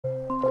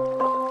Hi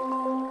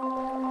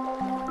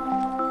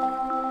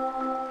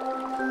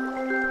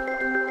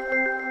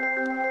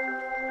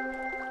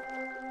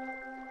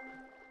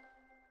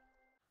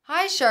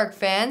shark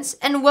fans,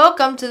 and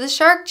welcome to the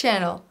Shark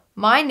Channel.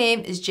 My name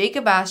is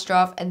Jacob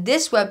Astroff, and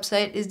this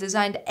website is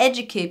designed to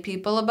educate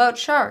people about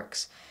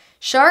sharks.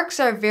 Sharks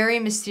are very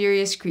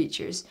mysterious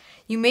creatures.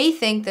 You may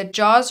think that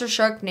Jaws or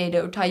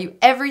Sharknado tell you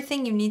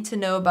everything you need to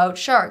know about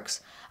sharks,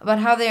 about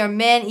how they are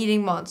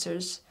man-eating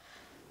monsters.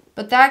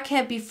 But that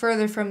can't be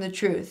further from the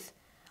truth.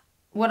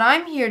 What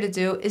I'm here to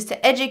do is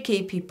to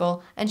educate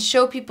people and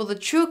show people the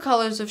true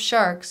colors of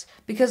sharks,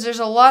 because there's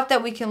a lot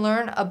that we can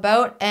learn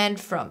about and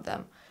from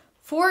them.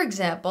 For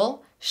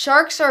example,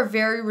 sharks are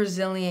very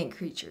resilient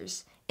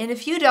creatures. In a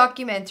few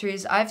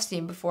documentaries I've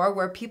seen before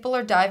where people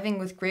are diving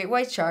with great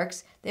white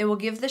sharks, they will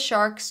give the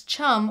sharks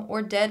chum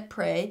or dead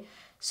prey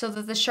so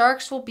that the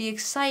sharks will be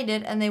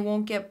excited and they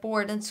won't get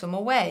bored and swim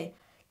away.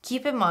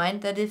 Keep in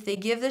mind that if they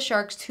give the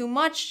sharks too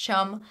much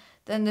chum,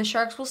 then the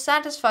sharks will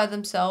satisfy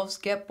themselves,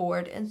 get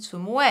bored, and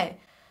swim away.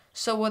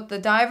 So what the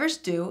divers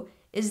do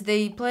is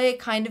they play a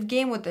kind of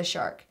game with the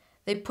shark.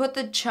 They put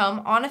the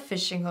chum on a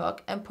fishing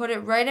hook and put it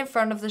right in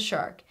front of the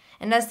shark.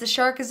 And as the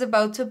shark is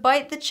about to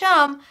bite the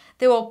chum,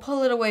 they will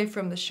pull it away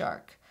from the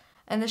shark.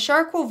 And the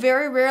shark will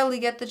very rarely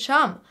get the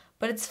chum,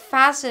 but it's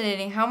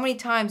fascinating how many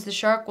times the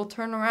shark will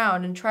turn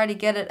around and try to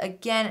get it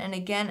again and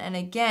again and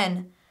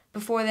again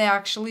before they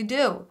actually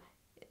do.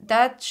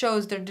 That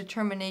shows their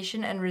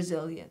determination and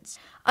resilience.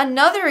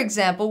 Another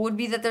example would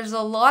be that there's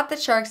a lot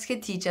that sharks can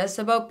teach us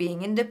about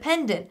being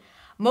independent.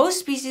 Most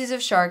species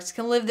of sharks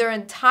can live their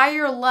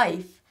entire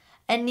life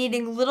and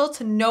needing little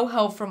to no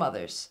help from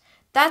others.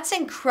 That's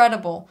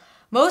incredible.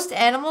 Most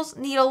animals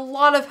need a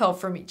lot of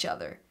help from each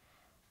other.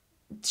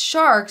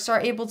 Sharks are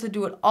able to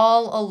do it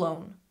all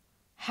alone.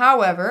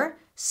 However,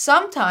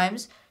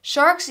 sometimes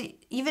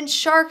even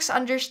sharks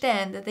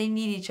understand that they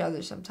need each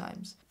other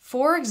sometimes.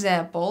 For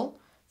example,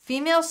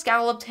 female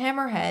scalloped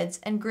hammerheads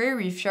and gray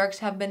reef sharks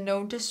have been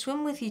known to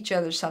swim with each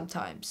other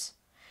sometimes.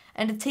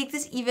 And to take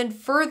this even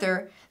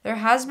further, there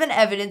has been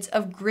evidence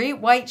of great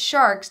white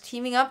sharks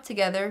teaming up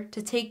together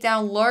to take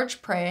down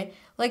large prey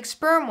like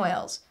sperm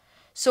whales.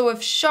 So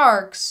if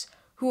sharks,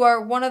 who are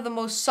one of the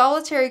most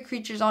solitary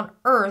creatures on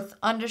Earth,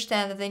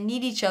 understand that they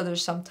need each other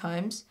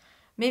sometimes,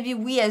 maybe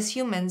we as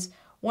humans,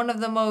 one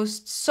of the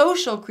most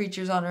social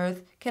creatures on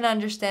Earth, can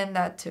understand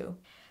that too.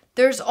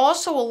 There's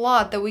also a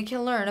lot that we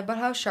can learn about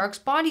how sharks'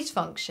 bodies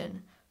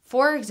function.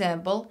 For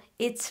example,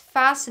 it's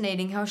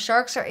fascinating how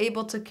sharks are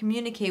able to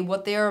communicate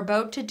what they are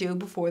about to do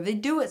before they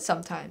do it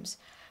sometimes.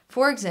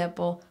 For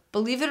example,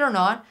 believe it or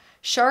not,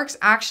 sharks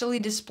actually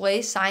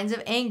display signs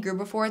of anger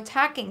before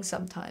attacking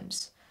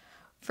sometimes.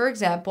 For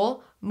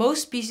example,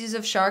 most species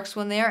of sharks,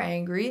 when they are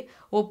angry,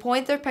 will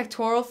point their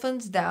pectoral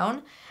fins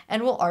down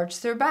and will arch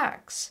their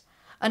backs.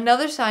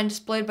 Another sign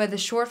displayed by the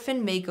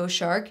short-fin mako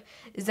shark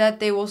is that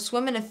they will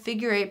swim in a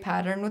figure-8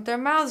 pattern with their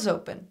mouths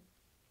open.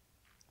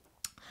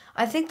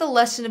 I think the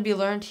lesson to be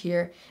learned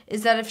here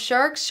is that if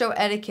sharks show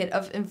etiquette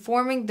of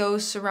informing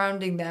those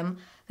surrounding them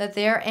that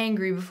they are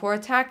angry before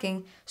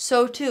attacking,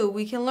 so too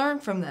we can learn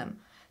from them.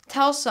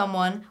 Tell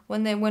someone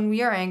when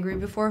we are angry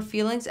before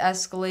feelings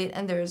escalate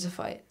and there is a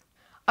fight.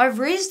 I've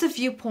raised a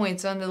few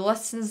points on the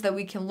lessons that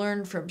we can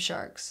learn from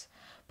sharks,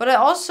 but I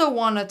also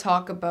want to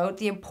talk about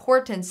the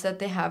importance that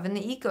they have in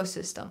the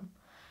ecosystem.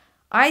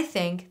 I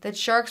think that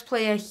sharks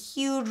play a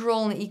huge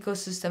role in the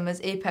ecosystem as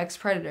apex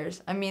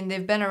predators. I mean,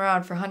 they've been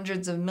around for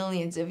hundreds of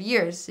millions of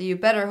years, so you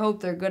better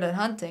hope they're good at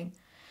hunting.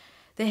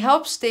 They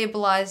help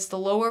stabilize the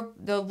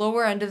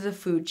lower end of the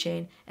food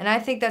chain, and I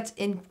think that's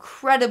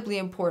incredibly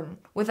important.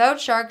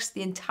 Without sharks,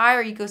 the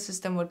entire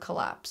ecosystem would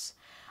collapse.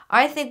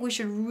 I think we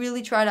should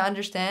really try to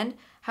understand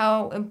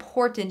how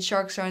important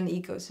sharks are in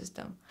the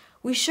ecosystem.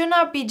 We should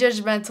not be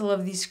judgmental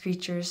of these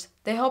creatures.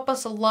 They help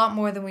us a lot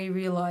more than we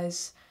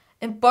realize.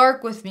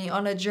 Embark with me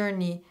on a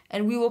journey,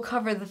 and we will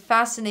cover the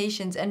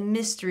fascinations and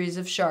mysteries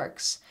of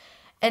sharks.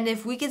 And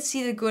if we can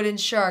see the good in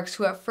sharks,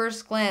 who at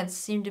first glance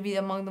seem to be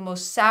among the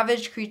most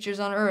savage creatures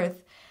on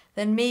Earth,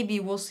 then maybe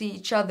we'll see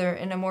each other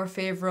in a more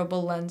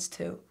favorable lens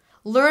too.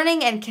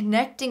 Learning and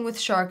connecting with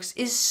sharks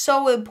is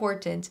so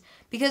important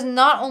because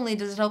not only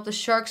does it help the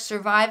sharks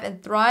survive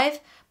and thrive,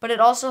 but it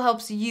also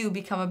helps you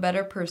become a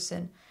better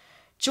person.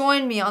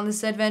 Join me on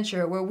this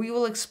adventure where we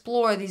will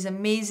explore these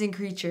amazing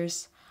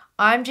creatures.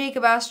 I'm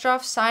Jacob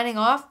Astroff signing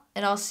off,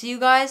 and I'll see you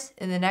guys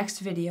in the next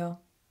video.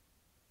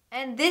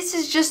 And this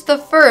is just the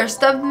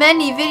first of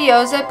many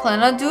videos I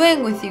plan on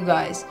doing with you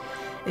guys.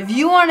 If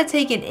you want to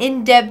take an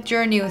in-depth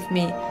journey with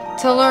me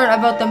to learn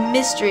about the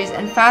mysteries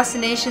and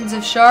fascinations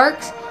of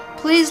sharks,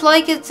 please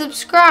like and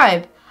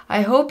subscribe.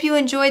 I hope you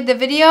enjoyed the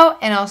video,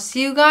 and I'll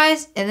see you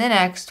guys in the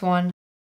next one.